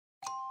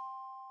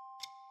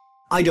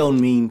I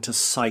don't mean to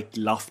cite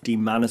lofty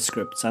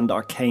manuscripts and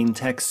arcane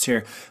texts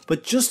here,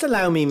 but just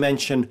allow me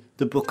mention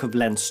the Book of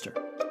Leinster.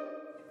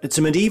 It's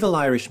a medieval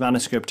Irish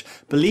manuscript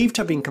believed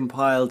to have been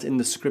compiled in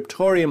the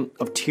scriptorium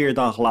of Tír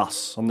dá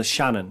Glas on the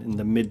Shannon in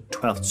the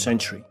mid-12th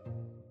century,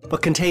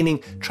 but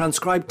containing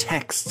transcribed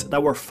texts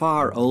that were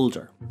far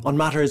older, on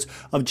matters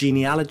of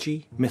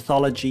genealogy,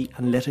 mythology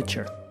and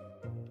literature.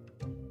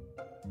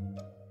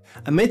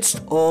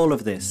 Amidst all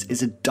of this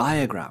is a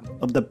diagram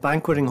of the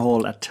banqueting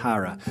hall at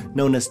Tara,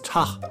 known as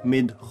Tach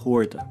Mid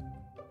Chuirde.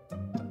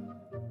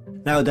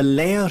 Now, the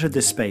layout of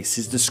this space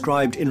is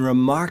described in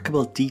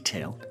remarkable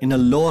detail in a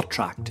law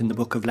tract in the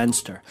Book of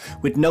Leinster,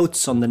 with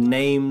notes on the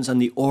names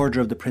and the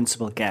order of the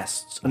principal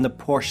guests and the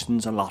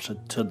portions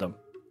allotted to them.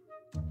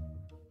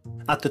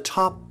 At the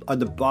top are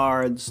the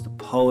bards, the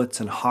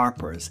poets and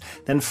harpers.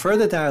 Then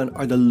further down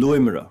are the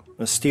luimire,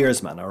 a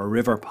steersman or a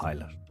river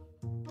pilot,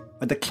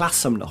 or the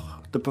clasamnach,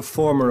 the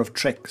performer of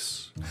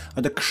tricks,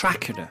 or the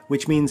crackerde,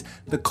 which means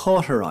the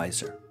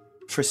cauterizer,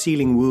 for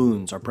sealing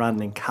wounds or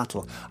branding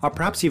cattle, or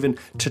perhaps even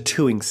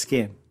tattooing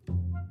skin.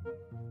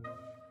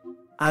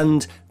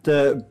 And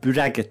the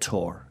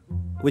bregator,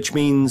 which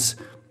means,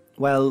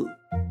 well,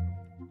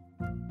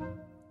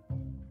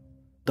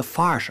 the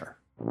farter.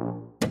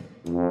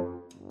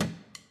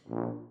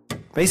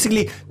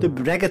 Basically, the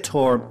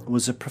bregator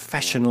was a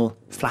professional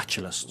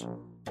flatulist.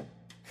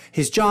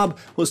 His job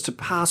was to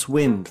pass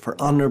wind for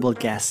honourable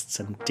guests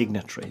and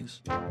dignitaries.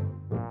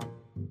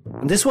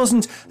 And this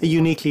wasn't a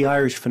uniquely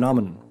Irish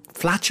phenomenon.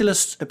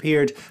 Flatulists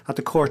appeared at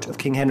the court of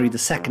King Henry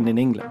II in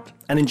England,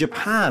 and in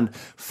Japan,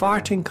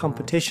 farting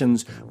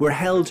competitions were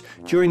held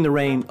during the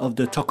reign of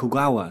the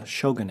Tokugawa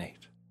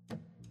shogunate.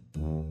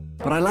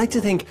 But I like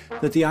to think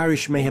that the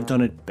Irish may have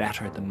done it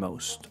better than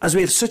most, as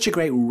we have such a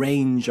great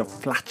range of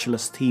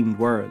flatulous-themed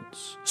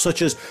words,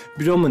 such as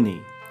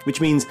brumani,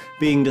 which means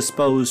being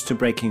disposed to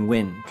breaking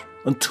wind,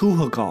 and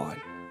tuhagai,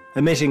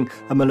 emitting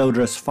a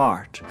malodorous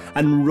fart,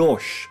 and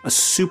rosh, a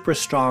super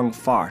strong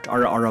fart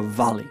or a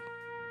volley.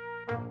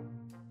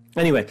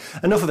 Anyway,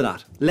 enough of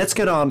that. Let's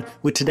get on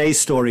with today's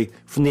story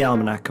from the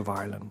Almanac of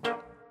Ireland.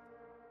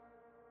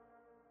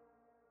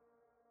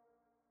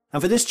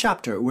 And for this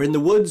chapter, we're in the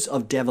woods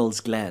of Devil's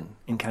Glen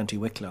in County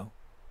Wicklow.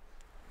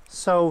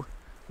 So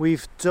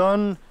we've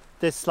done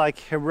this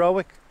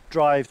heroic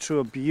drive through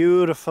a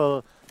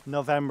beautiful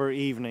November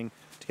evening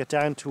to get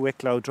down to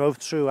Wicklow, drove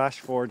through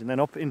Ashford and then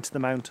up into the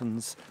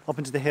mountains, up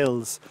into the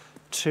hills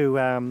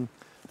to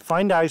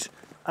find out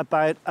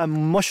about a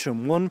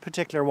mushroom, one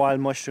particular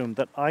wild mushroom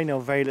that I know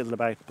very little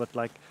about, but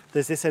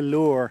there's this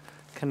allure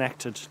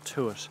connected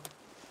to it.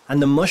 And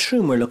the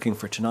mushroom we're looking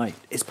for tonight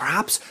is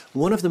perhaps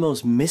one of the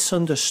most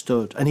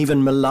misunderstood and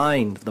even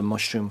maligned of the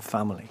mushroom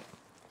family.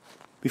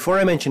 Before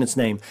I mention its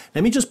name,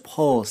 let me just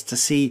pause to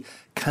see,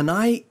 can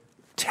I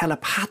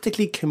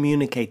telepathically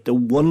communicate the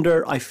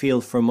wonder I feel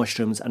for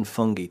mushrooms and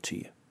fungi to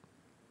you?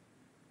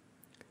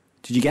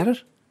 Did you get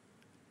it?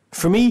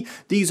 For me,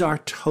 these are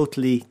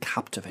totally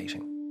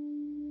captivating.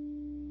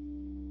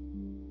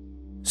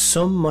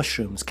 Some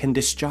mushrooms can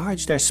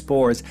discharge their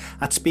spores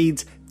at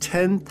speeds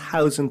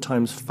 10,000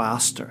 times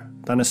faster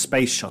than a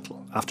space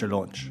shuttle after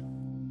launch.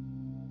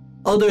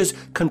 Others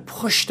can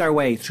push their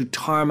way through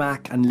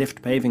tarmac and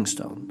lift paving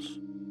stones.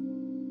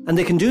 And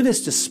they can do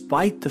this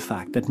despite the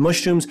fact that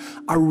mushrooms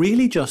are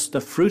really just the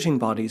fruiting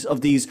bodies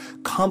of these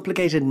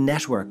complicated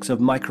networks of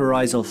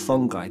mycorrhizal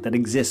fungi that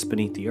exist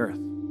beneath the earth.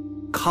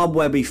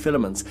 Cobwebby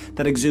filaments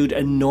that exude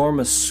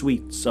enormous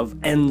suites of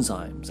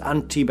enzymes,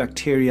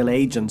 antibacterial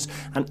agents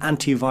and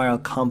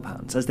antiviral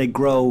compounds as they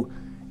grow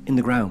in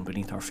the ground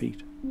beneath our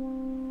feet.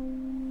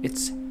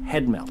 It's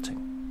head melting.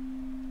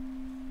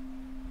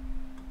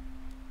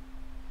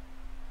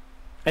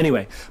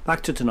 Anyway,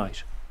 back to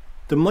tonight.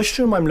 The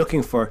mushroom I'm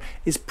looking for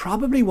is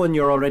probably one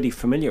you're already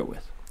familiar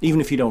with,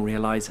 even if you don't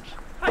realise it.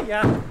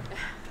 Hiya!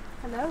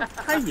 Hello.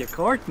 Hiya,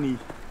 Courtney.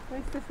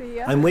 Nice to see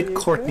you. I'm with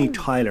Courtney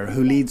Tyler,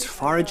 who leads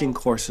foraging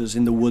courses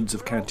in the woods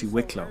of County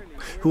Wicklow,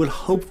 who will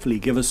hopefully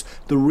give us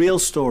the real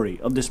story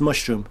of this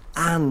mushroom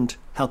and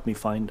help me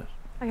find it.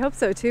 I hope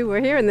so too.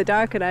 We're here in the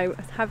dark and I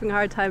was having a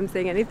hard time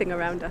seeing anything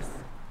around us.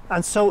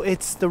 And so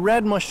it's the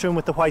red mushroom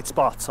with the white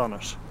spots on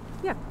it.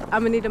 Yeah,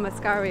 Amanita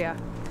muscaria,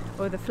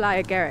 or the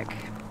fly agaric.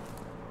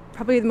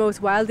 Probably the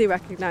most widely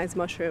recognised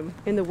mushroom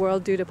in the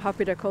world due to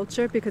popular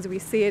culture, because we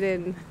see it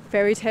in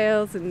fairy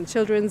tales and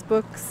children's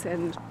books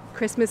and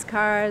Christmas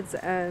cards,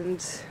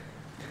 and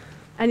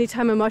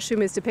anytime a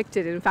mushroom is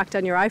depicted, in fact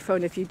on your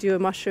iPhone, if you do a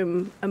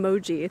mushroom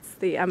emoji, it's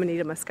the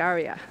Amanita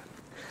muscaria.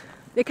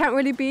 It can't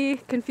really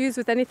be confused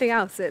with anything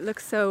else. It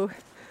looks so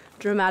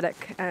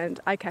dramatic and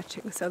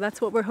eye-catching. So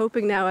that's what we're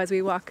hoping now as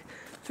we walk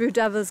through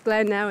Devil's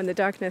Glen now in the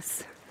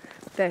darkness,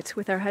 that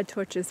with our head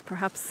torches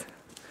perhaps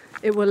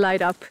it will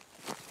light up.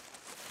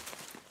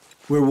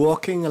 We're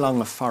walking along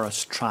a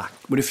forest track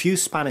with a few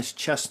Spanish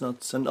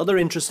chestnuts and other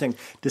interesting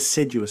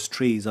deciduous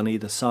trees on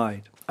either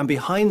side, and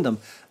behind them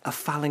a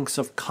phalanx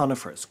of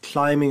conifers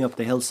climbing up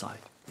the hillside.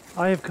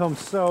 I have come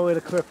so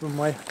ill-equipped with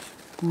my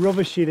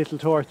rubbishy little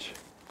torch.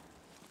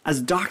 As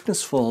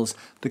darkness falls,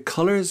 the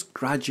colours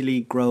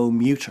gradually grow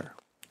muter,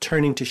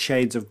 turning to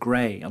shades of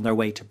grey on their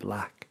way to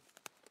black.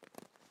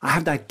 I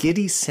have that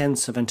giddy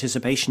sense of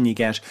anticipation you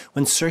get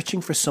when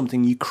searching for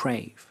something you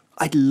crave.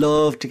 I'd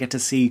love to get to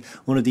see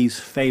one of these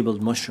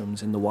fabled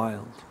mushrooms in the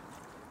wild.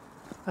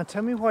 And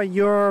tell me why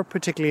you're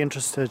particularly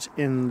interested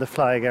in the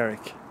fly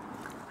agaric.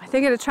 I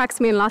think it attracts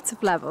me on lots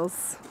of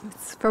levels.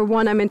 For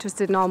one, I'm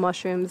interested in all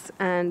mushrooms,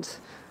 and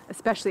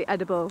especially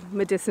edible,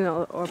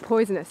 medicinal or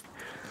poisonous.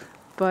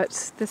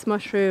 But this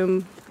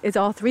mushroom is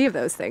all three of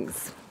those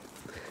things.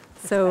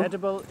 So It's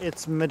edible,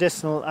 it's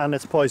medicinal, and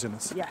it's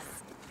poisonous. yes.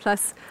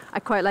 Plus, I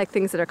quite like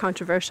things that are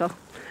controversial,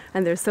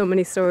 and there's so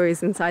many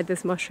stories inside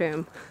this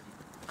mushroom.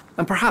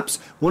 And perhaps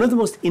one of the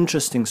most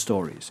interesting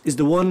stories is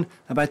the one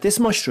about this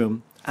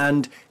mushroom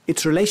and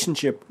its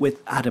relationship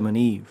with Adam and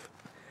Eve.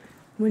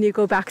 When you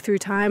go back through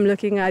time,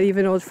 looking at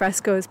even old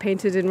frescoes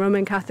painted in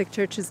Roman Catholic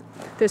churches,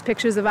 there's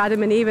pictures of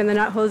Adam and Eve, and they're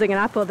not holding an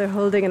apple, they're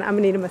holding an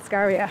Amanita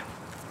muscaria,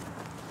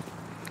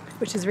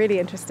 which is really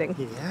interesting.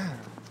 Yeah.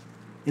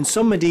 In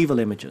some medieval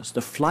images,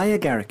 the fly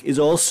agaric is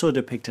also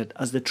depicted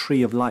as the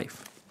tree of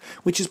life,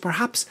 which is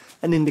perhaps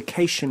an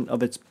indication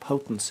of its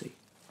potency.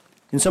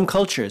 In some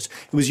cultures,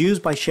 it was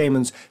used by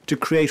shamans to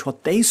create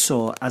what they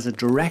saw as a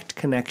direct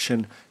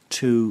connection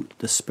to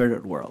the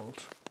spirit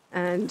world.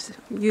 And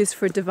used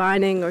for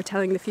divining or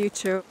telling the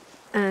future,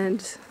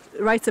 and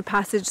rites of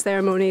passage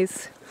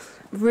ceremonies,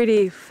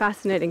 really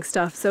fascinating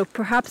stuff. So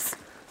perhaps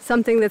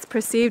something that's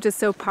perceived as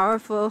so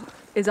powerful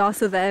is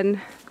also then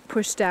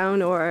pushed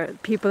down, or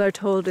people are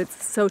told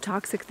it's so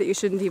toxic that you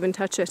shouldn't even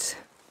touch it.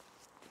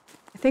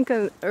 I think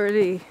in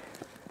early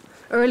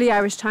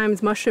Irish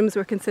times, mushrooms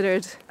were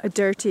considered a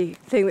dirty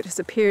thing that just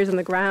appears on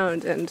the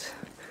ground, and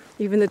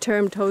even the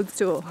term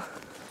toadstool.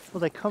 Well,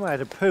 they come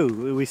out of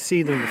poo. We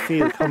see them in the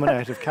field coming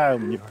out of cow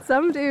manure.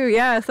 Some do,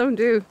 yeah, some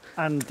do.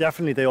 And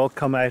definitely they all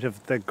come out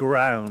of the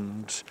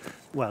ground.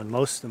 Well,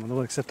 most of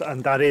them, except,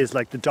 and that is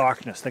like the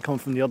darkness. They come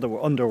from the other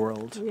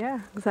underworld.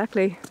 Yeah,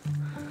 exactly.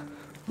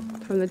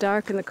 From the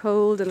dark and the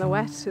cold and the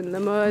wet and the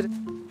mud.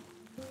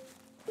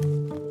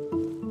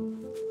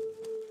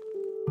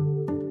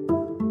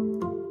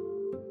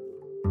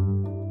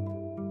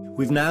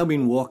 We've now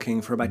been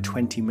walking for about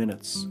 20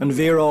 minutes and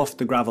veer off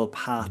the gravel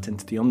path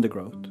into the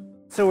undergrowth.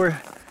 So we're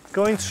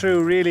going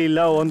through really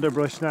low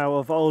underbrush now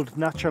of old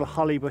natural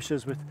holly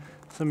bushes with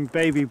some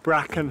baby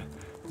bracken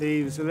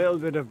leaves, a little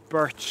bit of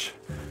birch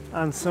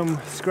and some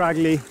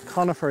scraggly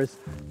conifers.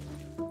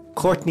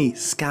 Courtney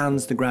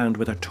scans the ground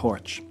with her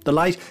torch. The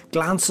light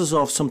glances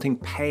off something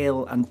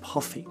pale and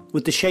puffy,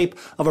 with the shape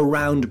of a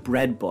round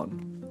bread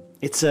bun.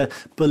 It's a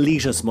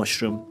Boletus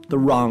mushroom, the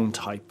wrong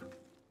type.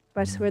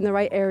 But we're in the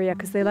right area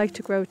because they like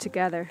to grow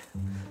together.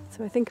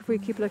 So I think if we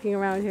keep looking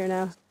around here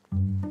now.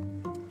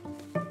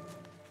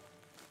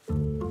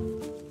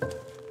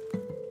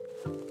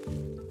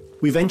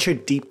 We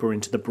ventured deeper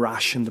into the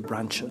brash and the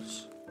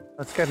branches.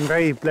 It's getting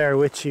very Blair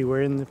Witchy.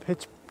 We're in the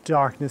pitch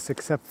darkness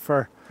except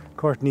for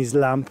Courtney's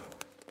lamp.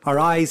 Our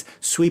eyes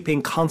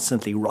sweeping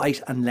constantly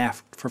right and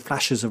left for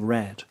flashes of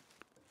red.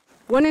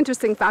 One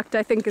interesting fact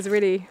I think is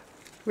really,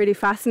 really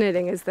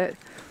fascinating is that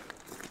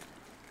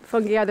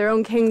fungi are their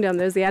own kingdom.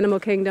 There's the animal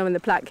kingdom and the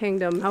plant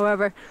kingdom.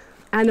 However,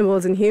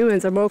 animals and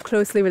humans are more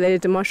closely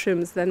related to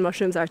mushrooms than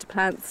mushrooms are to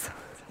plants.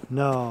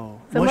 No.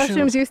 So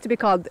mushrooms used to be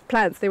called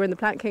plants. They were in the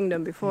plant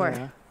kingdom before.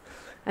 Yeah.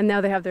 And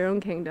now they have their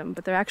own kingdom.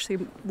 But they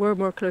actually were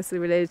more closely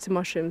related to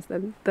mushrooms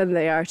than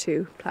they are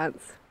to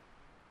plants.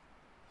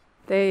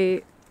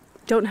 They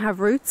don't have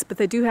roots, but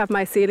they do have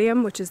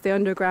mycelium, which is the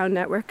underground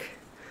network.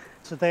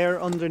 So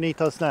they're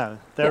underneath us now?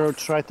 They're Yes.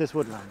 throughout this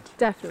woodland?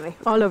 Definitely,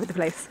 all over the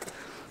place.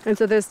 And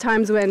so there's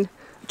times when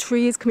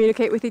trees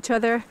communicate with each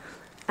other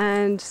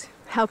and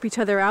help each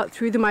other out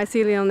through the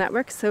mycelial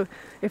network. So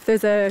if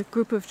there's a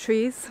group of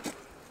trees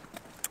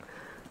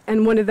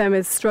and one of them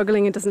is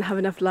struggling and doesn't have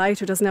enough light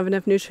or doesn't have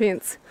enough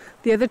nutrients,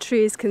 the other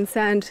trees can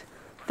send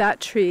that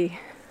tree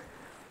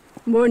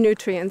more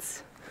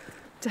nutrients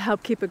to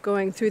help keep it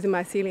going through the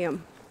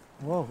mycelium.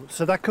 Whoa,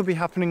 so that could be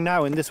happening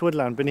now in this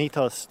woodland beneath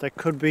us. There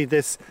could be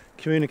this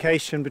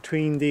communication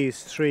between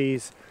these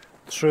trees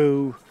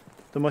through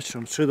the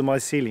mushrooms, through the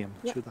mycelium.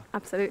 Yeah, Through that.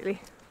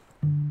 absolutely.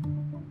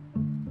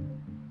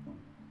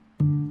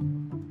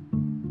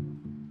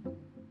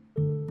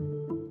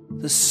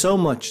 There's so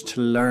much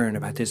to learn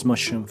about this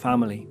mushroom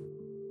family.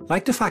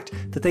 Like the fact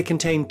that they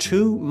contain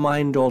two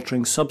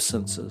mind-altering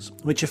substances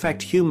which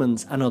affect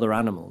humans and other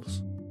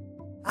animals.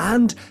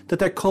 And that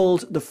they're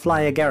called the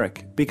fly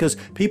agaric because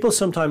people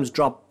sometimes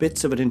drop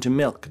bits of it into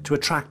milk to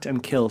attract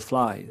and kill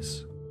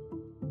flies.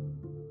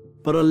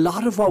 But a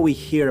lot of what we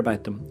hear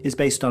about them is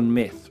based on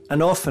myth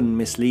and often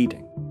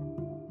misleading.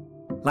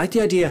 Like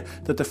the idea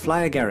that the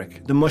fly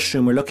agaric, the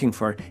mushroom we're looking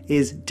for,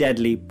 is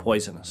deadly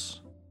poisonous.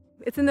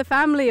 It's in the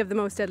family of the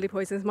most deadly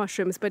poisonous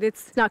mushrooms, but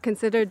it's not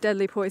considered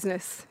deadly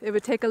poisonous. It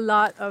would take a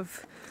lot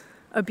of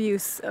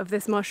abuse of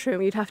this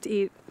mushroom. You'd have to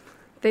eat,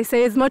 they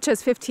say, as much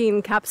as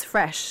 15 caps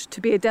fresh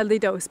to be a deadly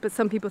dose, but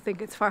some people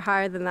think it's far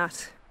higher than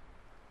that.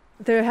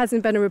 There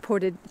hasn't been a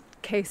reported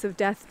case of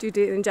death due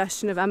to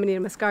ingestion of Amanita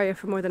muscaria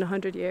for more than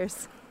 100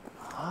 years.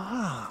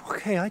 Ah,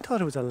 Okay, I thought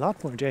it was a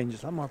lot more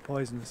dangerous, a lot more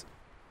poisonous.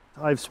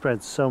 I've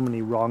spread so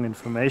many wrong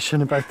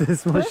information about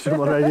this mushroom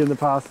already in the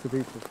past to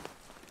people.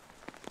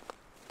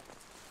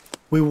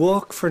 We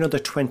walk for another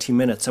 20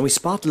 minutes and we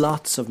spot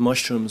lots of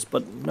mushrooms,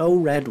 but no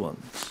red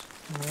ones.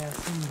 Yeah,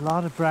 a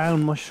lot of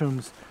brown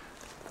mushrooms,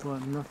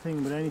 but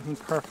nothing but anything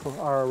purple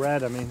or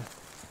red, I mean.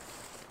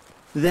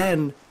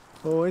 Then,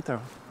 oh, wait there.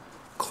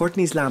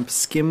 Courtney's lamp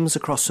skims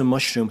across a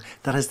mushroom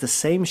that has the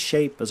same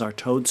shape as our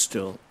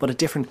toadstool, but a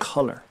different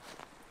colour.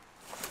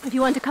 If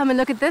you want to come and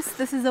look at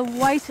this is a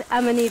white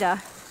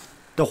amanita.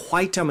 The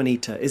white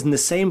amanita is in the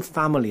same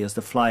family as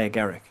the fly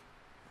agaric,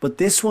 but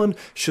this one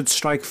should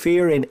strike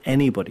fear in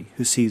anybody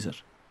who sees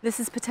it.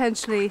 This is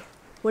potentially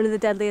one of the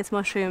deadliest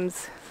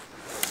mushrooms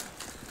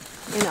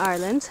in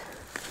Ireland.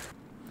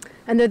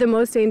 And they're the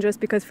most dangerous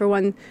because, for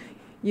one,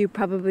 you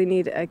probably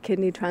need a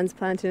kidney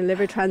transplant and a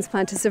liver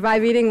transplant to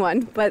survive eating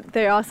one, but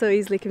they're also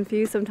easily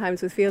confused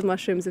sometimes with field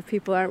mushrooms if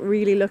people aren't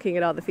really looking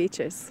at all the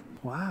features.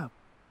 Wow.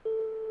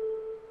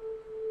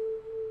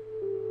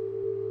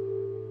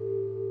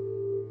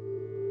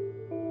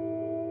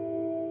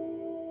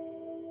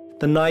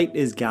 The night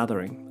is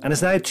gathering, and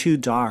it's now too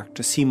dark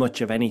to see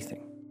much of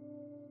anything.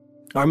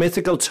 Our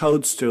mythical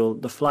toadstool,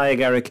 the fly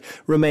agaric,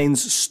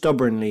 remains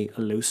stubbornly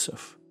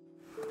elusive.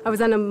 I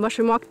was on a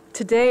mushroom walk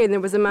today and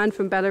there was a man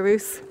from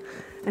Belarus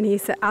and he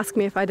asked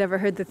me if I'd ever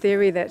heard the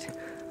theory that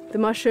the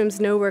mushrooms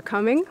know we're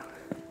coming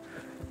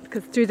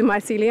because through the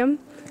mycelium,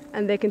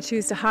 and they can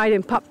choose to hide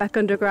and pop back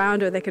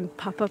underground, or they can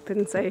pop up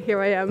and say,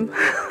 here I am,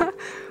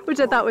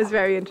 which I thought was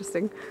very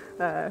interesting.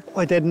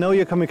 They'd know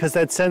you're coming because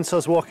they'd sense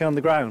us walking on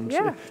the ground.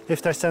 Yeah.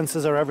 If their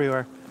senses are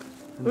everywhere.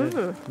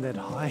 And they'd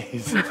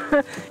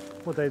hide.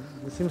 Well, it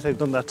seems they've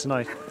done that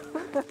tonight.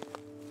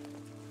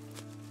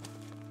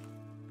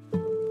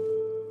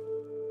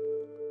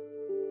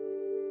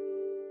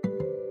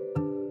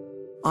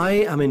 I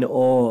am in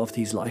awe of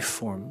these life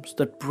forms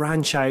that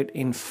branch out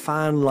in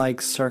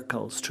fan-like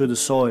circles through the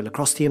soil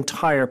across the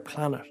entire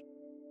planet.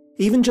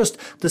 Even just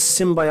the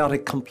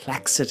symbiotic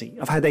complexity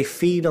of how they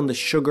feed on the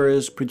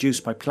sugars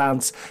produced by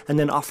plants and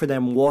then offer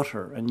them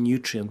water and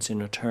nutrients in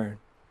return.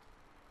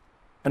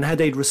 And how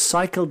they'd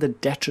recycle the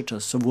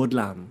detritus of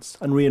woodlands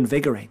and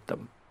reinvigorate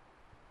them.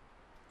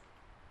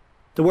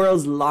 The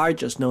world's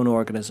largest known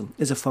organism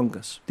is a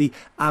fungus, the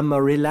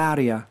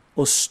Amarillaria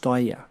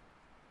ostoia.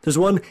 There's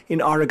one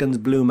in Oregon's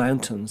Blue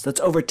Mountains that's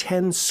over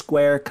 10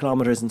 square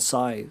kilometres in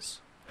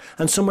size,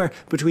 and somewhere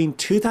between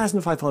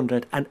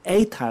 2,500 and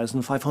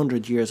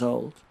 8,500 years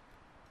old.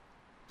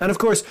 And of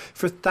course,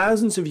 for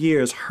thousands of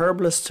years,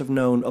 herbalists have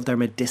known of their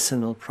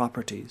medicinal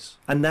properties,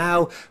 and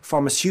now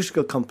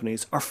pharmaceutical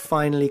companies are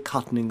finally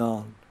cottoning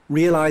on,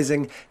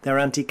 realising their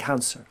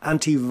anti-cancer,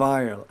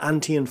 antiviral,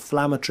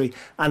 anti-inflammatory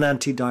and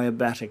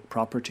anti-diabetic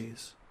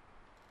properties.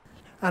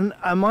 And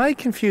am I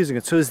confusing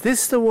it? So is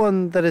this the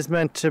one that is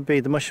meant to be,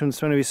 the mushroom's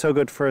going to be so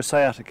good for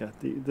sciatica,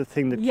 the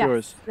thing that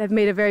cures? Yes, they've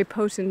made a very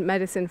potent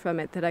medicine from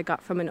it that I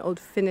got from an old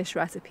Finnish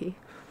recipe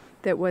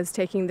that was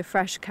taking the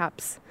fresh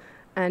caps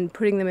and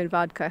putting them in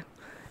vodka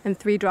and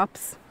 3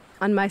 drops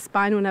on my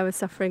spine when I was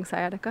suffering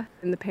sciatica,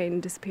 and the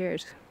pain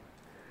disappeared.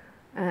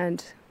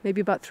 And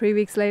maybe about 3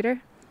 weeks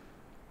later,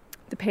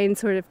 the pain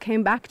sort of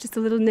came back, just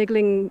a little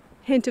niggling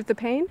hint of the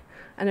pain,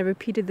 and I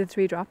repeated the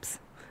 3 drops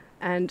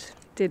and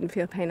didn't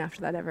feel pain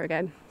after that ever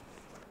again.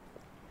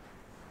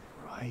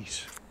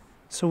 Right.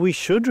 So we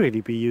should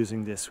really be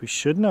using this. We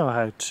should know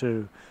how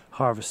to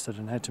harvest it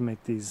and how to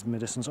make these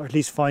medicines, or at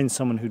least find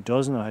someone who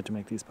does know how to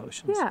make these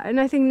potions. Yeah, and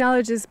I think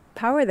knowledge is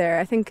power there.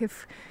 I think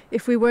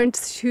if we weren't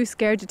too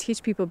scared to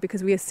teach people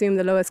because we assume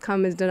the lowest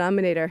common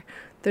denominator,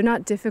 they're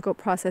not difficult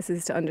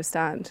processes to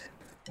understand.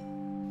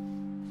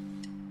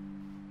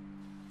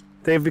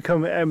 They've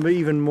become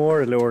even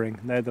more alluring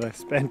now that I've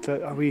spent,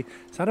 is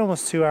that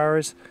almost 2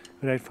 hours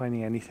without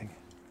finding anything?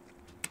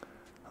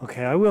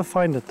 Okay, I will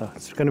find it though.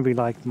 It's going to be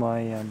like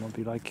I'll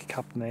be like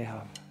Captain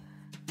Ahab.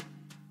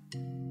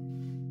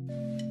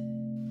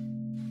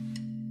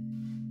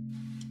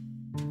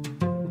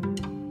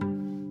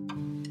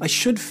 I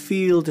should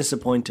feel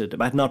disappointed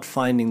about not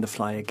finding the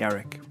fly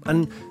agaric,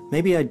 and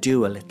maybe I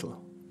do a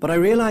little. But I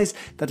realise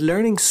that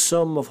learning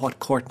some of what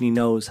Courtney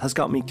knows has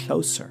got me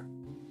closer.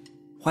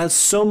 While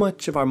so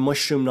much of our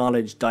mushroom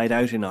knowledge died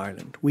out in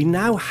Ireland, we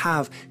now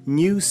have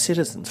new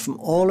citizens from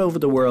all over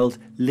the world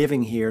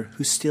living here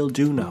who still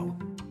do know.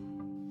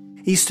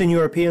 Eastern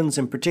Europeans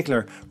in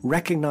particular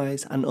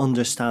recognise and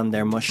understand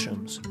their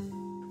mushrooms.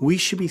 We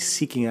should be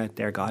seeking out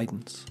their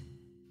guidance.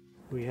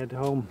 We head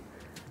home.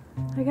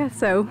 I guess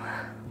so.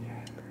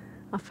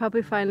 I'll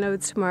probably find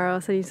loads tomorrow.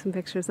 I'll send you some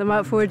pictures. I'm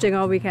out foraging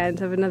all weekend.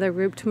 I have another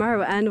group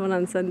tomorrow and one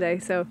on Sunday,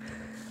 so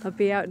I'll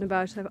be out and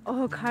about. I have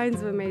all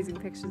kinds of amazing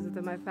pictures of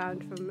them I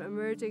found, from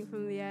emerging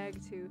from the egg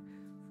to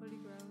fully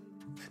grown.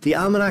 The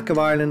Almanac of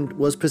Ireland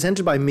was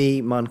presented by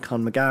me,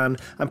 Manchán,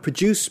 and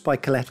produced by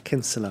Colette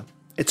Kinsella.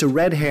 It's a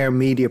Red Hair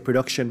media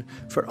production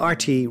for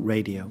RT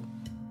Radio.